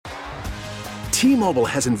T-Mobile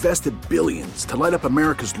has invested billions to light up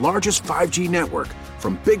America's largest 5G network,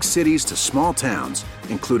 from big cities to small towns,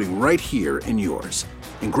 including right here in yours.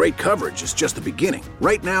 And great coverage is just the beginning.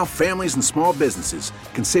 Right now, families and small businesses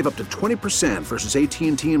can save up to 20% versus AT&T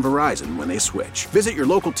and Verizon when they switch. Visit your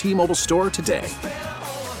local T-Mobile store today.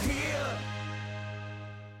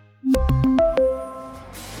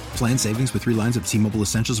 Plan savings with 3 lines of T-Mobile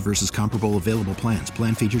Essentials versus comparable available plans.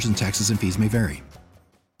 Plan features and taxes and fees may vary.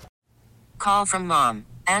 Call from mom.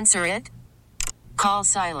 Answer it. Call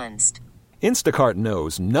silenced. Instacart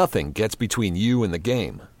knows nothing gets between you and the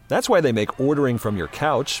game. That's why they make ordering from your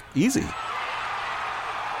couch easy.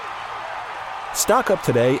 Stock up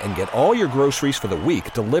today and get all your groceries for the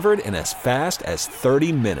week delivered in as fast as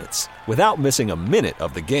 30 minutes without missing a minute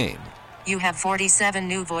of the game. You have 47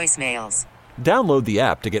 new voicemails. Download the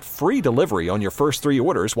app to get free delivery on your first 3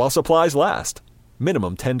 orders while supplies last.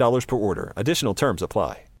 Minimum $10 per order. Additional terms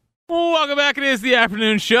apply. Welcome back. It is the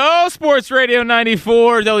afternoon show. Sports Radio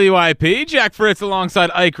 94 WIP. Jack Fritz alongside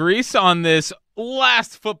Ike Reese on this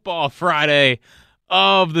last football Friday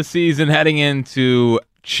of the season, heading into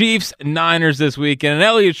Chiefs-Niners this weekend. And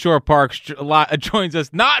Eliot Shorr-Parks joins us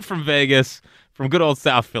not from Vegas, from good old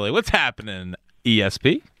South Philly. What's happening,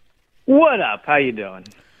 ESP? What up? How you doing?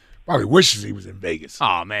 Probably wishes he was in Vegas.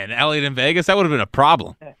 Oh, man, Eliot in Vegas? That would have been a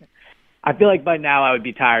problem. I feel like by now I would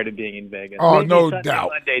be tired of being in Vegas. Oh, maybe no Sunday,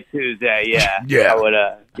 doubt. Monday, Tuesday, yeah. Yeah. I would,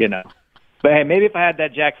 But, hey, maybe if I had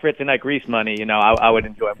that Jack Fritz and Ike Reese money, I would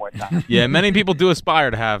enjoy more time. Yeah, many people do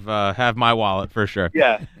aspire to have my wallet, for sure.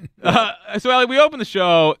 Yeah. So, Ellie, we opened the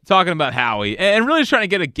show talking about Howie and really just trying to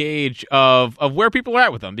get a gauge of where people are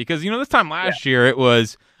at with him. Because, this time last year it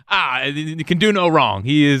was, he can do no wrong.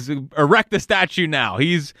 He is erect the statue now.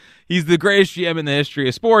 He's the greatest GM in the history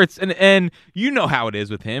of sports. And you know how it is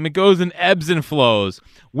with him. It goes in ebbs and flows.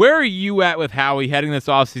 Where are you at with Howie heading this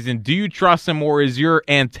offseason? Do you trust him, or is your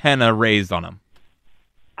antenna raised on him?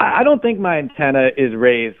 I don't think my antenna is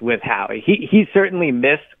raised with Howie. He certainly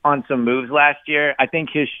missed on some moves last year. I think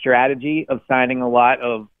his strategy of signing a lot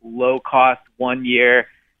of low-cost, one-year,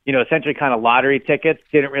 essentially kind of lottery tickets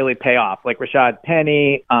didn't really pay off. Like Rashad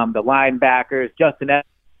Penny, the linebackers, Justin Evans,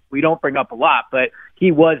 we don't bring up a lot, but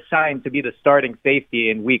he was signed to be the starting safety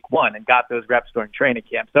in week 1 and got those reps during training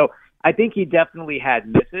camp. So I think he definitely had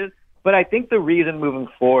misses, but I think the reason moving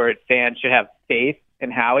forward fans should have faith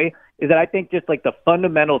in Howie is that I think just like the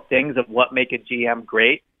fundamental things of what make a GM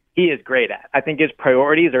great, he is great at. I think his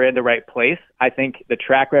priorities are in the right place. I think the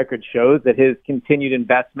track record shows that his continued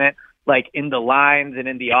investment, like in the lines and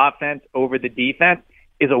in the offense over the defense,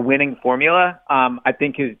 is a winning formula. I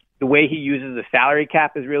think the way he uses the salary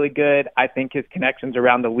cap is really good. I think his connections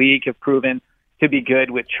around the league have proven to be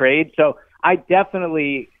good with trade. So I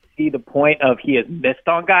definitely see the point of he has missed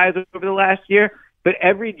on guys over the last year, but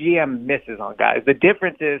every GM misses on guys. The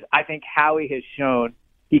difference is I think Howie has shown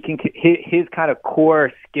he can his kind of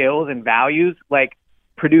core skills and values like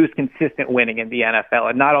produce consistent winning in the NFL,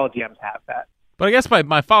 and not all GMs have that. But I guess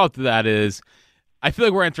my follow-up to that is I feel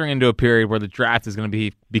like we're entering into a period where the draft is going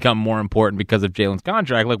to become more important because of Jalen's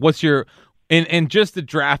contract. Like, what's your in just the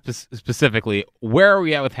draft specifically? Where are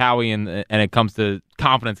we at with Howie and it comes to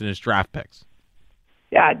confidence in his draft picks?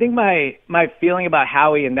 Yeah, I think my feeling about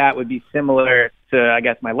Howie and that would be similar to, I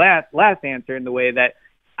guess, my last answer in the way that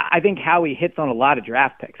I think Howie hits on a lot of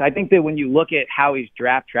draft picks. I think that when you look at Howie's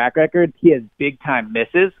draft track record, he has big-time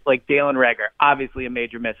misses, like Jalen Reagor, obviously a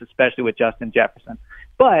major miss, especially with Justin Jefferson.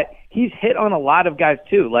 But he's hit on a lot of guys,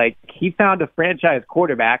 too. Like, he found a franchise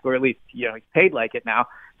quarterback, or at least, he's paid like it now,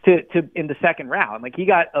 to in the second round. Like, he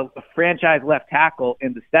got a franchise left tackle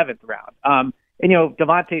in the 7th round. And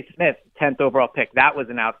Devontae Smith, 10th overall pick, that was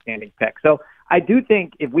an outstanding pick. So I do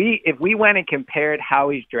think if we went and compared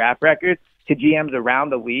Howie's draft record to GMs around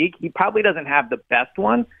the league, he probably doesn't have the best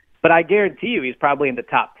one, but I guarantee you he's probably in the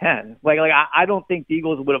top 10. Like I don't think the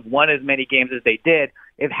Eagles would have won as many games as they did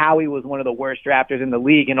if Howie was one of the worst drafters in the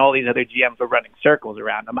league and all these other GMs were running circles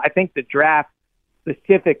around him. I think the draft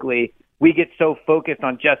specifically, we get so focused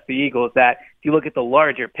on just the Eagles that if you look at the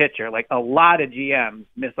larger picture, like a lot of GMs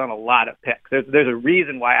miss on a lot of picks. There's a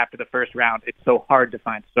reason why after the first round it's so hard to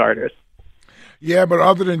find starters. Yeah, but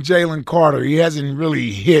other than Jalen Carter, he hasn't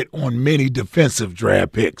really hit on many defensive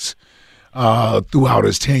draft picks throughout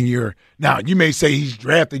his tenure. Now, you may say he's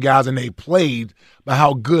drafted guys and they played, but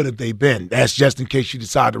how good have they been? That's just in case you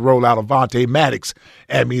decide to roll out Avonte Maddox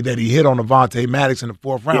at me, that he hit on Avonte Maddox in the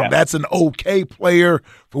 4th round. Yeah. That's an okay player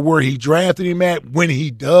for where he drafted him at when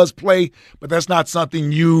he does play, but that's not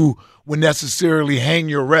something you would necessarily hang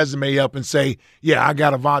your resume up and say, yeah, I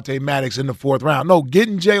got Avonte Maddox in the 4th round. No,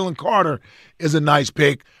 getting Jalen Carter is a nice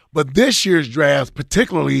pick, but this year's draft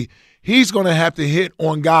particularly, he's going to have to hit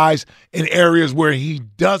on guys in areas where he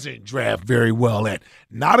doesn't draft very well at.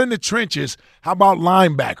 Not in the trenches. How about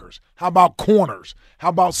linebackers? How about corners? How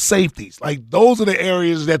about safeties? Like, those are the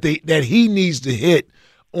areas that he needs to hit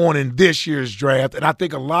on in this year's draft. And I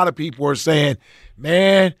think a lot of people are saying,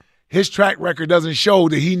 man, his track record doesn't show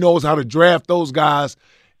that he knows how to draft those guys,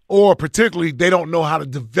 or particularly they don't know how to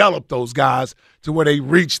develop those guys to where they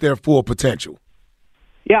reach their full potential.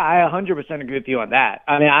 Yeah, I 100% agree with you on that.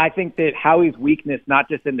 I mean, I think that Howie's weakness, not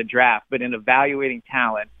just in the draft, but in evaluating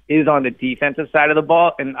talent, is on the defensive side of the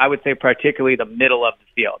ball, and I would say particularly the middle of the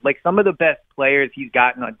field. Like, some of the best players he's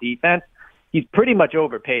gotten on defense, he's pretty much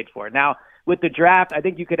overpaid for. Now, with the draft, I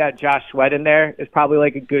think you could add Josh Sweat in there. It's probably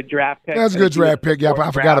like a good draft pick. That's a good draft pick. Yeah,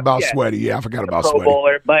 I forgot about Sweaty. Yeah, I forgot about Sweaty.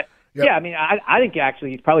 Bowler, but yep. Yeah, I mean, I think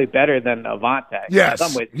actually he's probably better than Avonte. Yes, in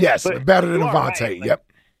some ways. Yes, but better than Avonte. Right. Like, yep.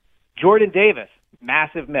 Jordan Davis,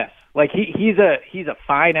 massive miss. Like, he's a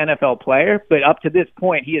fine NFL player, but up to this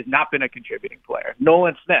point, he has not been a contributing player.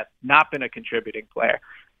 Nolan Smith, not been a contributing player.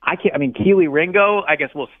 Keely Ringo, I guess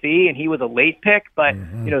we'll see, and he was a late pick, but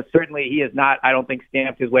certainly he has not, I don't think,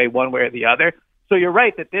 stamped his way one way or the other. So you're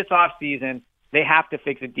right that this offseason they have to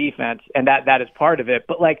fix a defense, and that is part of it.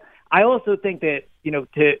 But like, I also think that,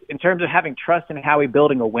 in terms of having trust in Howie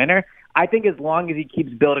building a winner, I think as long as he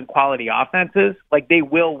keeps building quality offenses, like, they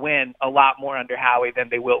will win a lot more under Howie than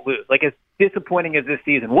they will lose. Like, as disappointing as this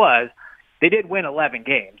season was, they did win 11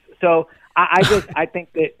 games. So I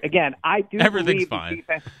think that, again, I do everything's believe fine.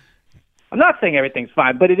 Defense. I'm not saying everything's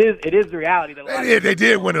fine, but it is the reality. That they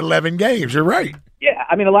did win 11 games. You're right. Yeah,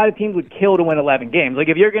 I mean, a lot of teams would kill to win 11 games. Like,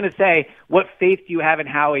 if you're going to say, what faith do you have in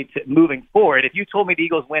Howie moving forward, if you told me the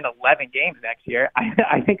Eagles win 11 games next year,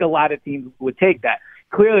 I think a lot of teams would take that.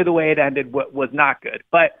 Clearly, the way it ended was not good.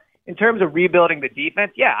 But in terms of rebuilding the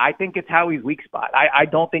defense, yeah, I think it's Howie's weak spot. I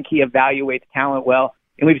don't think he evaluates talent well,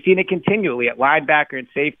 and we've seen it continually at linebacker and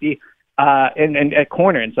safety and at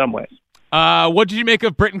corner in some ways. What did you make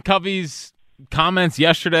of Britton Covey's comments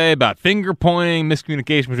yesterday about finger pointing,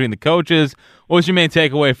 miscommunication between the coaches? What was your main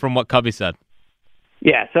takeaway from what Covey said?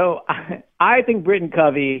 Yeah, so I think Britton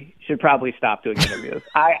Covey should probably stop doing interviews.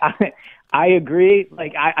 I agree.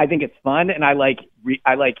 Like, I think it's fun, and I like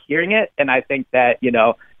hearing it, and I think that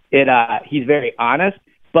he's very honest.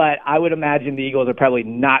 But I would imagine the Eagles are probably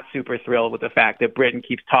not super thrilled with the fact that Britton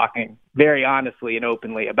keeps talking very honestly and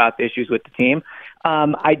openly about the issues with the team.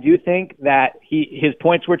 I do think that his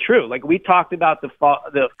points were true. Like, we talked about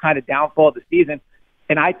the kind of downfall of the season,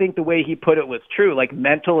 and I think the way he put it was true, like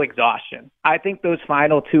mental exhaustion. I think those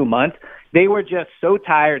final 2 months, they were just so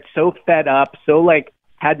tired, so fed up, so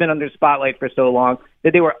had been under spotlight for so long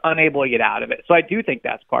that they were unable to get out of it. So I do think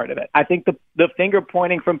that's part of it. I think the finger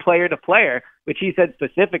pointing from player to player, which he said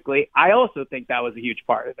specifically, I also think that was a huge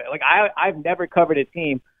part of it. Like, I've never covered a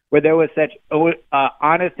team where there was such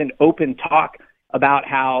honest and open talk about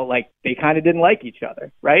how, like, they kind of didn't like each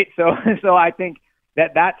other, right? So I think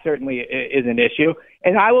that certainly is an issue.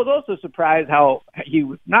 And I was also surprised how he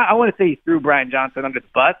was not, I want to say he threw Brian Johnson under the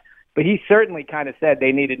bus, but he certainly kind of said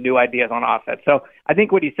they needed new ideas on offense. So I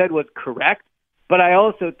think what he said was correct, but I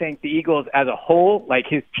also think the Eagles as a whole, like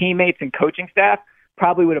his teammates and coaching staff,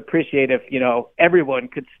 probably would appreciate if, everyone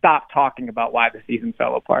could stop talking about why the season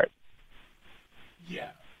fell apart.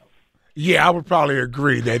 Yeah, I would probably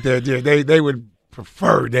agree that they would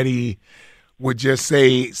prefer that he would just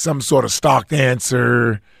say some sort of stock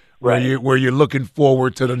answer where you're looking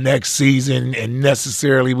forward to the next season, and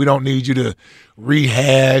necessarily we don't need you to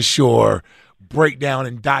rehash or break down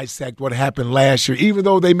and dissect what happened last year. Even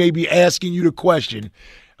though they may be asking you the question,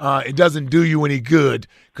 it doesn't do you any good,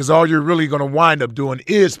 because all you're really going to wind up doing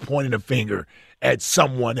is pointing a finger at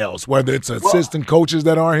someone else, whether it's assistant coaches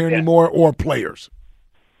that aren't here anymore or players.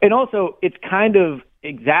 And also, it's kind of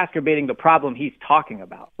exacerbating the problem he's talking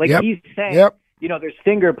about. Like, he's saying, there's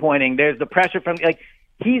finger pointing, there's the pressure from,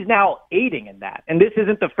 he's now aiding in that. And this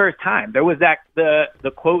isn't the first time. There was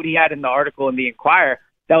the quote he had in the article in the Inquirer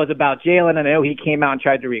that was about Jalen, and I know he came out and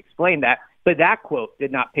tried to re-explain that, but that quote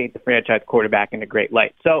did not paint the franchise quarterback in a great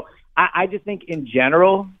light. So I just think in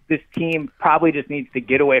general, this team probably just needs to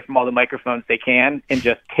get away from all the microphones they can and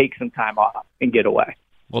just take some time off and get away.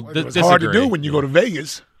 Well, it's hard to do when you go to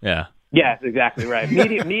Vegas. Yeah. Yes, exactly right.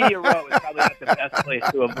 Media Row is probably not the best place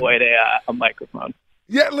to avoid a microphone.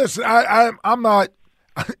 Yeah, listen, I'm not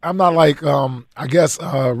like I guess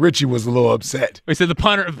Richie was a little upset. We said the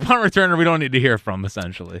punt returner we don't need to hear from,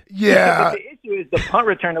 essentially. Yeah. But the issue is the punt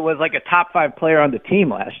returner was like a top 5 player on the team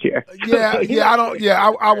last year.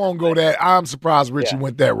 I won't go that. I'm surprised Richie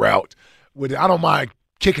went that route with it. I don't mind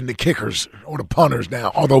kicking the kickers or the punters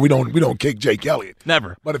now. Although we don't kick Jake Elliott.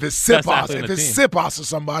 Never. But if it's Best Siposs, athlete on the team. Siposs or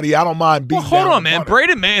somebody, I don't mind beating Well, hold down on, the man. punter.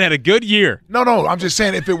 Braden Mann had a good year. No, I'm just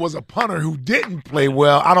saying if it was a punter who didn't play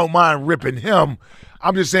well, I don't mind ripping him.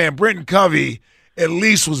 I'm just saying Brenton Covey at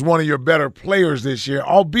least was one of your better players this year,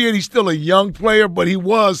 albeit he's still a young player, but he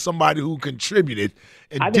was somebody who contributed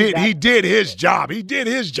and he did his job. He did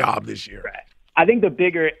his job this year. Right. I think the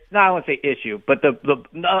bigger, not I want to say issue, but the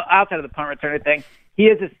outside of the punt returner thing, he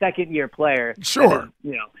is a second-year player. Sure.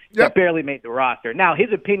 That barely made the roster. Now, his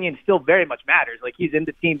opinion still very much matters. Like, he's in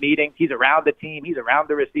the team meetings. He's around the team. He's around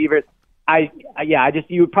the receivers.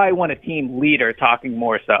 You would probably want a team leader talking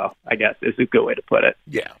more so, I guess, is a good way to put it.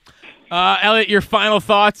 Yeah. Eliot, your final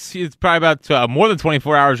thoughts? It's probably about more than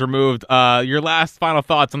 24 hours removed. Your last final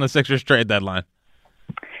thoughts on the Sixers trade deadline?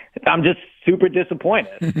 I'm just super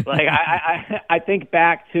disappointed. Like I think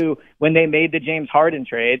back to when they made the James Harden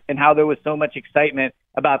trade and how there was so much excitement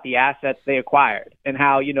about the assets they acquired and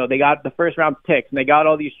how, they got the first round picks and they got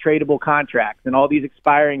all these tradable contracts and all these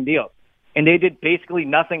expiring deals. And they did basically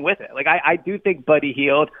nothing with it. Like I do think Buddy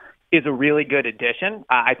Hield is a really good addition.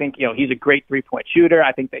 I think, he's a great 3-point shooter.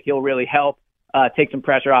 I think that he'll really help take some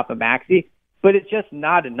pressure off of Maxey. But it's just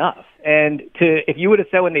not enough. And if you would have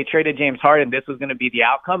said when they traded James Harden this was going to be the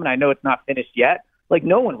outcome, and I know it's not finished yet, like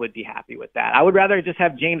no one would be happy with that. I would rather just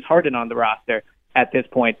have James Harden on the roster at this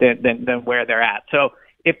point than where they're at. So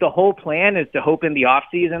if the whole plan is to hope in the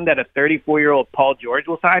offseason that a 34-year-old Paul George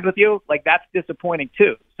will sign with you, like that's disappointing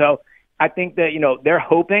too. So I think that, they're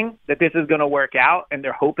hoping that this is going to work out and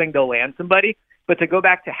they're hoping they'll land somebody. But to go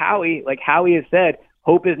back to Howie, like Howie has said,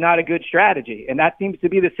 hope is not a good strategy. And that seems to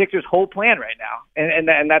be the Sixers' whole plan right now.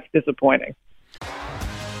 And that's disappointing.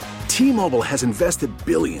 T-Mobile has invested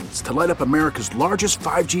billions to light up America's largest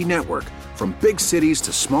 5G network from big cities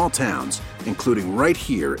to small towns, including right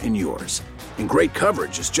here in yours. And great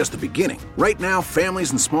coverage is just the beginning. Right now, families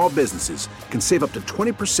and small businesses can save up to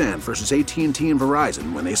 20% versus AT&T and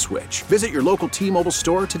Verizon when they switch. Visit your local T-Mobile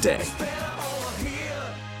store today.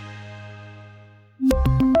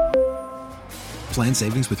 Plan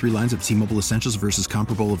savings with 3 lines of T-Mobile Essentials versus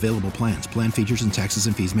comparable available plans. Plan features and taxes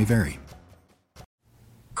and fees may vary.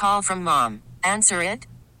 Call from mom. Answer it.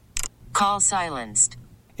 Call silenced.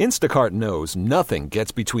 Instacart knows nothing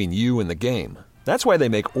gets between you and the game. That's why they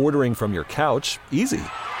make ordering from your couch easy.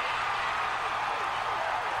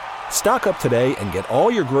 Stock up today and get all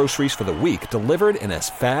your groceries for the week delivered in as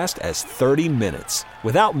fast as 30 minutes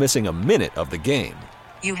without missing a minute of the game.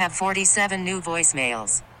 You have 47 new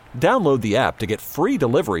voicemails. Download the app to get free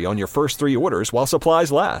delivery on your first 3 orders while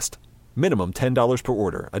supplies last. Minimum $10 per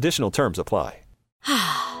order. Additional terms apply.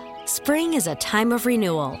 Spring is a time of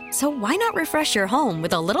renewal, so why not refresh your home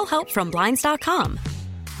with a little help from Blinds.com?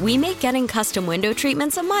 We make getting custom window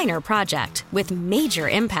treatments a minor project with major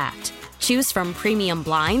impact. Choose from premium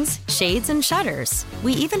blinds, shades, and shutters.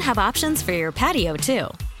 We even have options for your patio, too.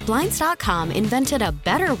 Blinds.com invented a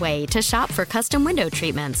better way to shop for custom window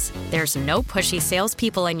treatments. There's no pushy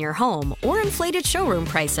salespeople in your home or inflated showroom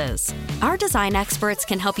prices. Our design experts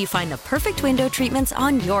can help you find the perfect window treatments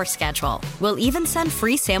on your schedule. We'll even send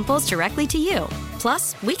free samples directly to you.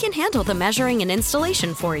 Plus, we can handle the measuring and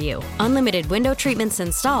installation for you. Unlimited window treatments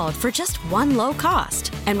installed for just one low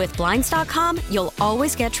cost. And with Blinds.com, you'll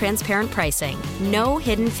always get transparent pricing. No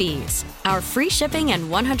hidden fees. Our free shipping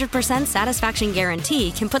and 100% satisfaction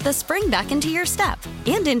guarantee can put the spring back into your step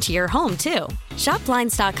and into your home, too. Shop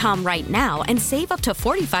Blinds.com right now and save up to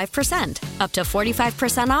 45%. Up to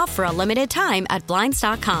 45% off for a limited time at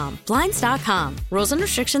Blinds.com. Blinds.com. Rules and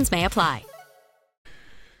restrictions may apply.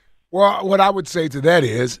 Well, what I would say to that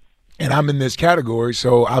is, and I'm in this category,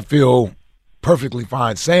 so I feel perfectly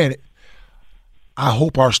fine saying it, I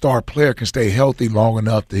hope our star player can stay healthy long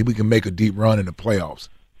enough that we can make a deep run in the playoffs.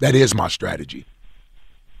 That is my strategy.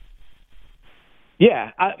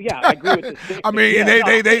 Yeah, I agree with this. I mean,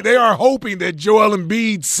 they are hoping that Joel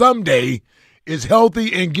Embiid someday is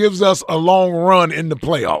healthy and gives us a long run in the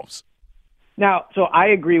playoffs. Now, so I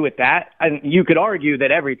agree with that, and you could argue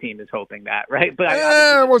that every team is hoping that, right? But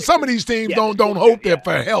well, some of these teams don't hope that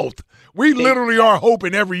for health. We literally are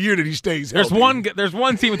hoping every year that he stays healthy. There's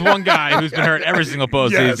one team with one guy who's been hurt every single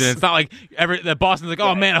postseason. Yes. It's not like that Boston's like,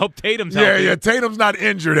 oh man, I hope Tatum's healthy. Yeah, Tatum's not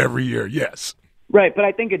injured every year. Yes. Right, but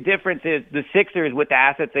I think a difference is the Sixers, with the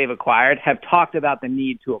assets they've acquired, have talked about the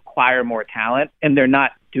need to acquire more talent, and they're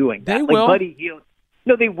not doing that. They will. Buddy Hield,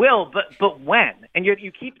 no, they will, but when? And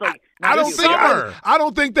you keep like. I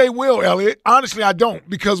don't think they will, Elliot. Honestly, I don't,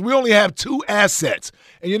 because we only have 2 assets,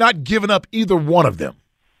 and you're not giving up either one of them.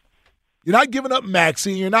 You're not giving up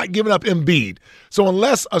Maxey, you're not giving up Embiid. So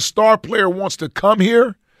unless a star player wants to come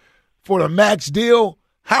here for the max deal,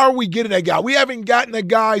 How are we getting that guy? We haven't gotten a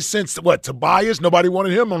guy since, Tobias? Nobody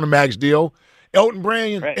wanted him on the max deal. Elton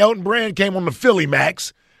Brand came on the Philly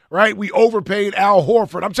max, right? We overpaid Al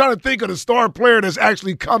Horford. I'm trying to think of the star player that's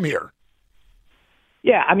actually come here.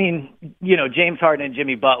 Yeah, I mean, James Harden and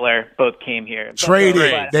Jimmy Butler both came here.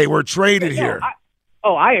 Traded. They were traded here.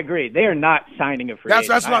 I agree. They are not signing a free agent.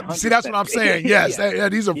 That's what I'm saying. Yes,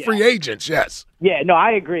 these are free agents, yes. Yeah, no,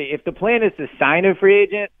 I agree. If the plan is to sign a free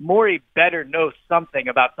agent, Morey better know something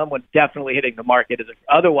about someone definitely hitting the market.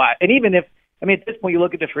 Otherwise, and even if, at this point you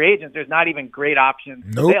look at the free agents, there's not even great options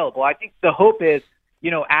available. I think the hope is,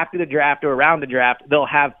 after the draft or around the draft, they'll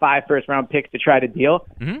have 5 first-round picks to try to deal.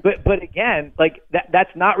 Mm-hmm. But again,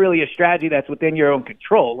 that's not really a strategy that's within your own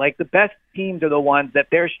control. Like, the best teams are the ones that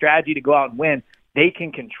their strategy to go out and win, they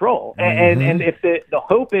can control. Mm-hmm. And if the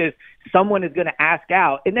hope is someone is going to ask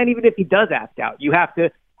out, and then even if he does ask out, you have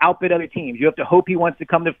to outbid other teams. You have to hope he wants to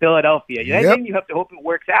come to Philadelphia. Yep. And then you have to hope it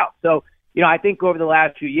works out. So, I think over the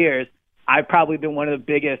last 2 years, I've probably been one of the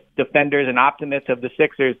biggest defenders and optimists of the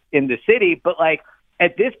Sixers in the city. But,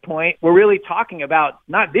 at this point, we're really talking about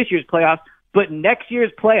not this year's playoffs, but next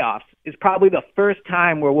year's playoffs is probably the first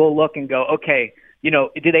time where we'll look and go, okay,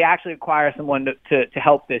 do they actually acquire someone to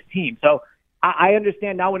help this team? So I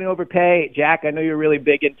understand not wanting to overpay. Jack, I know you're really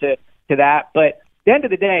big into that. But at the end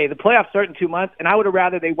of the day, the playoffs start in 2 months, and I would have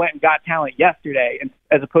rather they went and got talent yesterday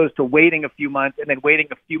as opposed to waiting a few months and then waiting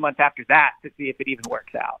a few months after that to see if it even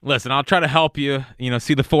works out. Listen, I'll try to help you,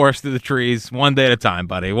 see the forest through the trees one day at a time,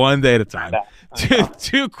 buddy, one day at a time.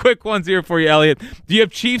 Two quick ones here for you, Eliot. Do you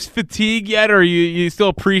have Chiefs fatigue yet, or are you still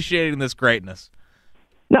appreciating this greatness?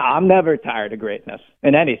 No, I'm never tired of greatness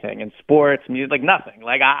in anything, in sports, music, nothing.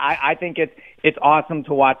 I think it's awesome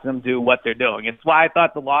to watch them do what they're doing. It's why I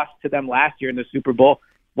thought the loss to them last year in the Super Bowl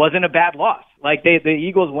wasn't a bad loss. The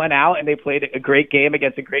Eagles went out and they played a great game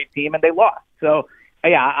against a great team and they lost. So,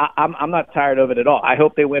 yeah, I'm not tired of it at all. I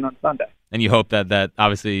hope they win on Sunday. And you hope that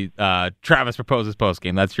obviously Travis proposes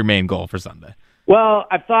postgame. That's your main goal for Sunday. Well,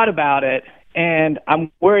 I've thought about it. And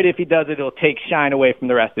I'm worried if he does it, it'll take shine away from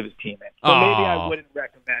the rest of his teammates. So maybe I wouldn't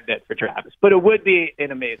recommend it for Travis. But it would be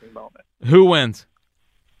an amazing moment. Who wins?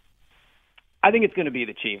 I think it's going to be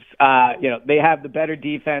the Chiefs. They have the better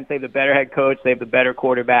defense. They have the better head coach. They have the better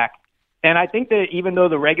quarterback. And I think that even though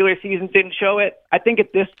the regular season didn't show it, I think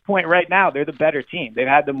at this point right now, they're the better team. They've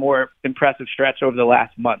had the more impressive stretch over the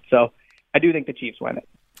last month. So I do think the Chiefs win it.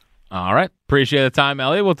 All right. Appreciate the time,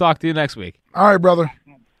 Eliot. We'll talk to you next week. All right, brother.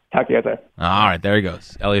 Talk to you guys later. All right, there he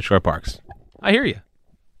goes. Eliot Shorr-Parks. I hear you.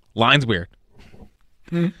 Line's weird.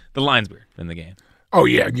 The line's weird in the game. Oh,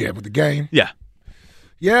 yeah, with the game. Yeah.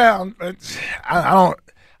 Yeah, I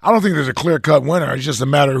don't think there's a clear-cut winner. It's just a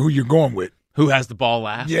matter of who you're going with. Who has the ball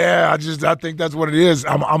last? Yeah, I think that's what it is.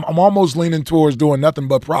 I'm almost leaning towards doing nothing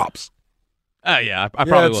but props. Yeah, I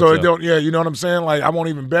probably will so too. you know what I'm saying? I won't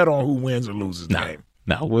even bet on who wins or loses the game.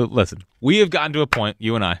 No, listen. We have gotten to a point,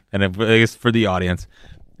 you and I guess for the audience,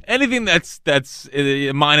 anything that's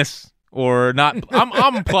minus or not,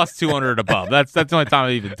 I'm plus 200 above. That's the only time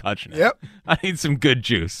I even touch it. Yep. I need some good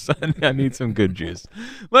juice. I need some good juice.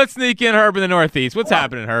 Let's sneak in Herb in the Northeast. What's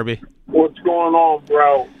happening, Herbie? What's going on,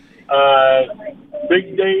 bro?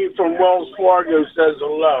 Big Dave from Wells Fargo says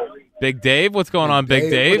hello. Big Dave? What's going on, Big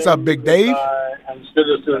Dave? What's up, Big Dave? And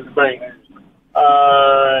Citizens Bank.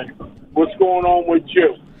 What's going on with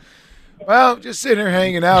you? Well, just sitting here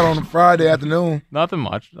hanging out on a Friday afternoon. Nothing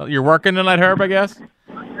much. You're working tonight, Herb, I guess?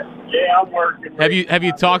 Yeah, I'm working. Have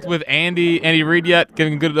you talked with Andy Reid yet?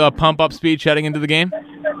 Giving a good pump-up speech heading into the game?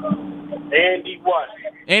 Andy what?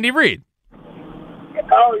 Andy Reid.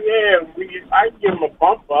 Oh, yeah. I give him a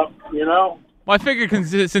bump-up, Well, I figured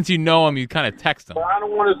since you know him, you kind of text him. Well, I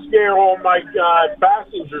don't want to scare all my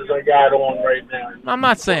passengers I got on right now. I'm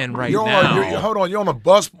not saying now. Hold on. You're on a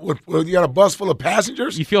bus. You got a bus full of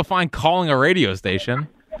passengers? You feel fine calling a radio station.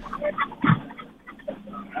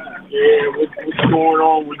 Yeah, what's going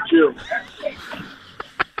on with you?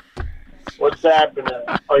 What's happening?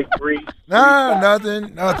 Greece? Nah,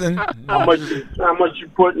 nothing. How much you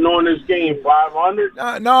putting on this game?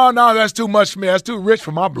 500? No, that's too much for me. That's too rich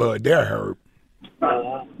for my blood there, Herb.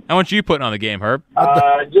 How much you putting on the game, Herb?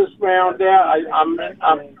 I just found out I'm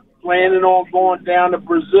planning on going down to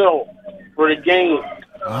Brazil for the game.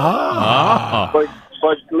 But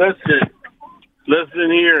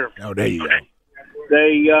listen here. Oh, there you go.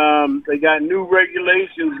 They got new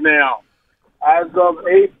regulations now. As of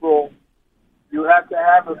April, you have to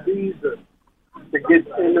have a visa to get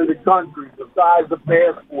into the country besides a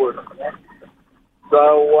passport.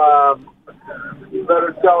 So you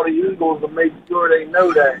better tell the Eagles to make sure they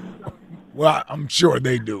know that. Well, I'm sure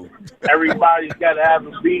they do. Everybody's got to have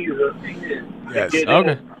a visa. Yes. To get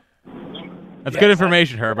Okay. in. That's good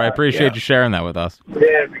information, Herb. I appreciate you sharing that with us.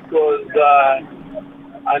 Yeah, because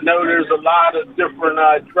I know there's a lot of different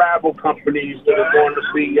travel companies that are going to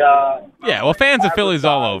be. Yeah, well, fans of Philly's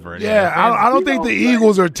all over it. Yeah, I don't think the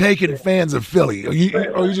Eagles are taking fans of Philly. Or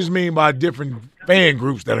you just mean by different fan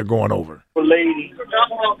groups that are going over? For ladies.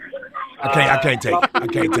 I can't take it. I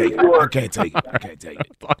can't take it. I can't take it. I can't take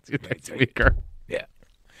it. Talk to you next week, Herb. Yeah.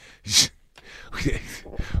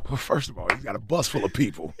 Well, first of all, he's got a bus full of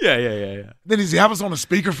people. Yeah. Then does he have us on a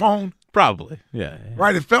speakerphone? Probably. Yeah.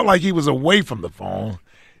 Right? It felt like he was away from the phone.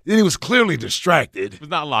 Then he was clearly distracted. He was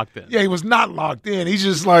not locked in. Yeah, he was not locked in. He's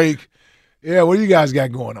just like, yeah, what do you guys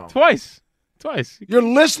got going on? Twice. You're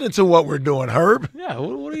listening to what we're doing, Herb. Yeah,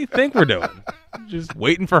 what do you think we're doing? Just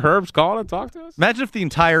waiting for Herb's call to talk to us? Imagine if the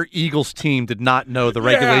entire Eagles team did not know the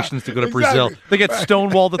regulations to go to exactly. Brazil. They get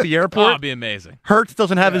stonewalled at the Oh, airport. it'd be amazing. Hurts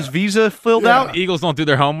doesn't have his visa filled out. Eagles don't do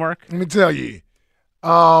their homework. Let me tell you,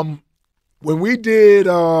 when we did,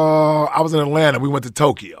 I was in Atlanta. We went to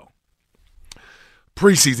Tokyo.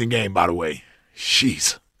 Preseason game, by the way.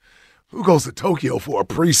 Jeez. Who goes to Tokyo for a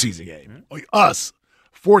preseason game? Us.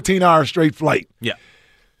 14-hour straight flight. Yeah.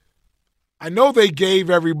 I know they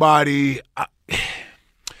gave everybody,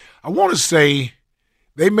 I want to say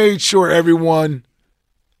they made sure everyone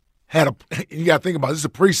had you got to think about it, this is a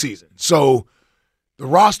preseason. So the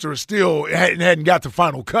roster is still hadn't got to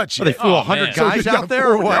final cut yet. They flew 100 guys out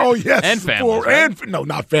there or what? Oh, yes. And families, right? No,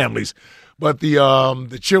 not families. But the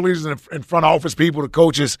cheerleaders and front office people, the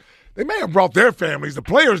coaches, they may have brought their families. The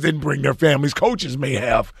players didn't bring their families. Coaches may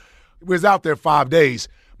have. It was out there 5 days.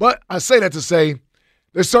 But I say that to say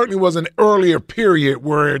there certainly was an earlier period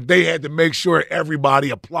where they had to make sure everybody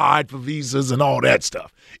applied for visas and all that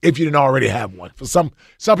stuff if you didn't already have one. For some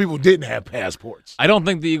people didn't have passports. I don't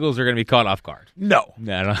think the Eagles are going to be caught off guard. No.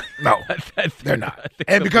 No, They're not.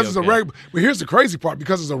 And because it's a regular – well, here's the crazy part.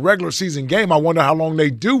 Because it's a regular season game, I wonder how long they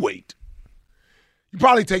do wait. You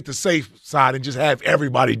probably take the safe side and just have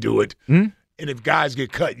everybody do it. Mm-hmm. And if guys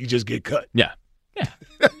get cut, you just get cut. Yeah.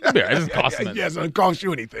 It doesn't cost them anything. Yeah, it doesn't cost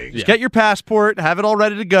you anything. Just get your passport, have it all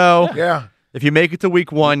ready to go. Yeah. If you make it to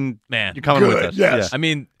week 1, man, you're coming with us. Yes. Yeah. I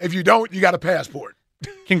mean, if you don't, you got a passport.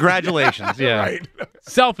 Congratulations. Yeah. Right.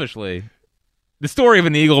 Selfishly, the story of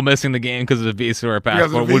an Eagle missing the game because of a visa or a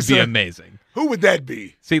passport would be amazing. Who would that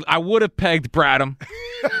be? See, I would have pegged Bradham.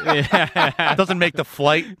 It doesn't make the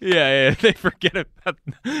flight. Yeah. They forget about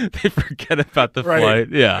the flight.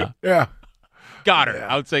 Yeah. Yeah. Goddard.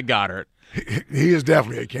 Yeah. I would say Goddard. He is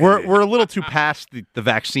definitely a candidate. We're a little too past the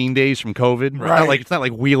vaccine days from COVID. Right. It's not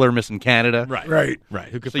like Wheeler missing Canada. Right.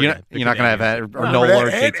 Who could So you're not going to have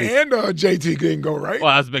JT. And JT couldn't go, right?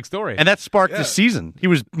 Well, that's a big story. And that sparked the season. He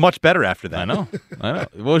was much better after that. I know.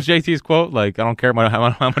 What was JT's quote? Like, I don't care about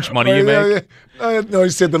how much money you make. No, he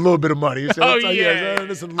said the little bit of money. He said,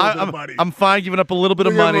 I'm money. I'm fine giving up a little bit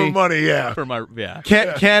of money. Yeah. For my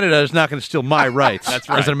Canada is not going to steal my rights. That's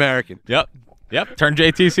right. As an American. Yep. Turn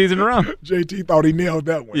JT's season around. JT thought he nailed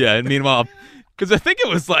that one. Yeah, and meanwhile, because I think it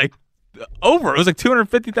was like over. It was like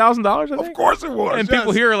 $250,000, I think. Of course it was. And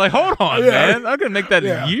people here are like, hold on, man. I'm going to make that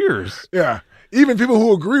in years. Yeah. Even people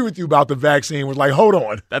who agree with you about the vaccine was like, hold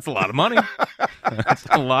on. That's a lot of money. That's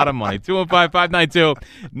a lot of money.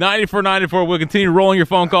 215-592-9494. We'll continue rolling your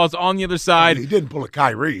phone calls on the other side. He didn't pull a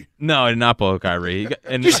Kyrie. No, he did not pull a Kyrie.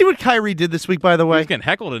 Did you see what Kyrie did this week, by the way? He was getting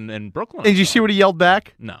heckled in Brooklyn. And did you see what he yelled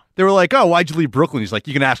back? No. They were like, oh, why'd you leave Brooklyn? He's like,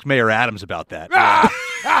 you can ask Mayor Adams about that.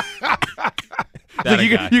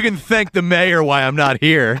 You can thank the mayor why I'm not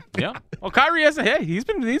here. Yeah. Well, Kyrie he's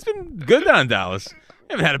been good down in Dallas.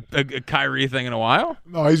 Haven't had a Kyrie thing in a while.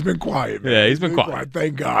 No, he's been quiet, man. Yeah, he's been quiet.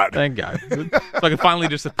 Thank God. So I can finally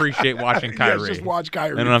just appreciate watching Kyrie. Just watch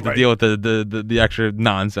Kyrie. I don't have to deal with the extra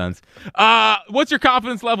nonsense. What's your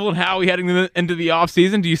confidence level in Howie heading into the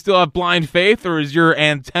offseason? Do you still have blind faith, or is your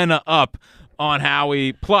antenna up on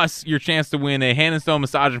Howie? Plus, your chance to win a Hand and Stone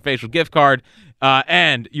massage and facial gift card,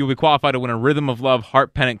 and you'll be qualified to win a Rhythm of Love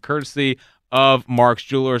heart pendant courtesy of Mark's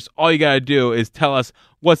Jewelers. All you got to do is tell us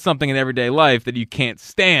what's something in everyday life that you can't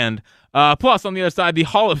stand. Plus, on the other side, the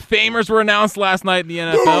Hall of Famers were announced last night in the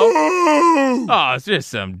NFL. Oh, it's just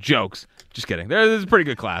some jokes. Just kidding. This is a pretty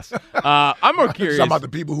good class. I'm more curious. Some about the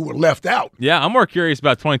people who were left out. Yeah, I'm more curious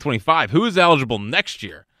about 2025. Who is eligible next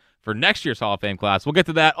year for next year's Hall of Fame class? We'll get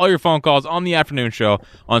to that. All your phone calls on the afternoon show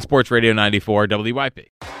on Sports Radio 94 WYP.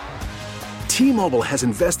 T-Mobile has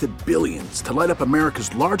invested billions to light up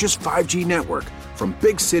America's largest 5G network, from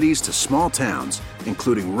big cities to small towns,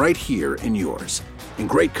 including right here in yours. And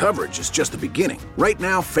great coverage is just the beginning. Right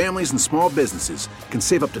now, families and small businesses can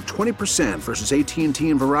save up to 20% versus AT&T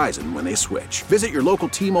and Verizon when they switch. Visit your local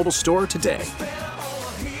T-Mobile store today.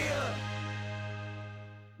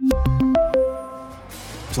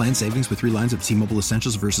 Plan savings with 3 lines of T-Mobile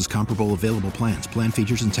Essentials versus comparable available plans. Plan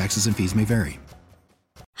features and taxes and fees may vary.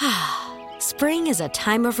 Spring is a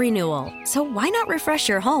time of renewal, so why not refresh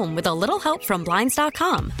your home with a little help from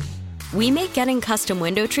Blinds.com? We make getting custom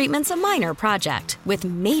window treatments a minor project with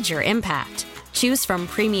major impact. Choose from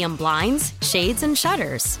premium blinds, shades, and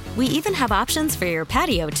shutters. We even have options for your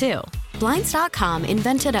patio, too. Blinds.com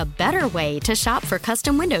invented a better way to shop for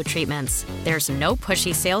custom window treatments. There's no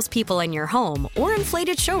pushy salespeople in your home or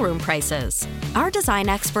inflated showroom prices. Our design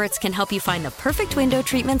experts can help you find the perfect window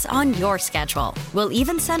treatments on your schedule. We'll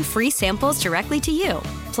even send free samples directly to you.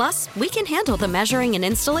 Plus, we can handle the measuring and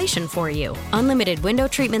installation for you. Unlimited window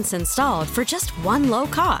treatments installed for just one low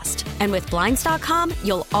cost. And with Blinds.com,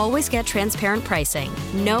 you'll always get transparent pricing.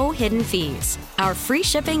 No hidden fees. Our free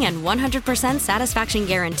shipping and 100% satisfaction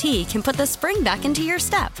guarantee can put the spring back into your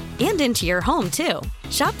step and into your home, too.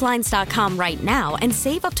 Shop Blinds.com right now and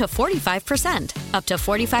save up to 45%. Up to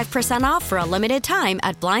 45% off for a limited time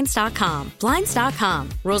at Blinds.com. Blinds.com.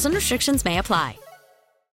 Rules and restrictions may apply.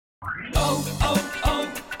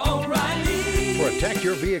 O'Reilly. Protect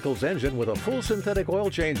your vehicle's engine with a full synthetic oil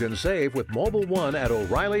change and save with Mobile One at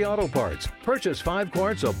O'Reilly Auto Parts. Purchase 5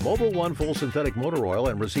 quarts of Mobile One full synthetic motor oil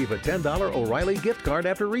and receive a $10 O'Reilly gift card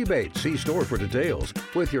after rebate. See store for details.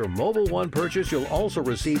 With your Mobile One purchase, you'll also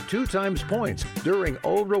receive 2 times points during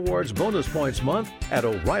O Rewards Bonus Points Month at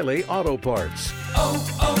O'Reilly Auto Parts.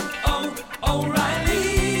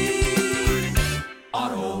 O'Reilly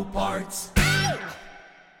Auto Parts.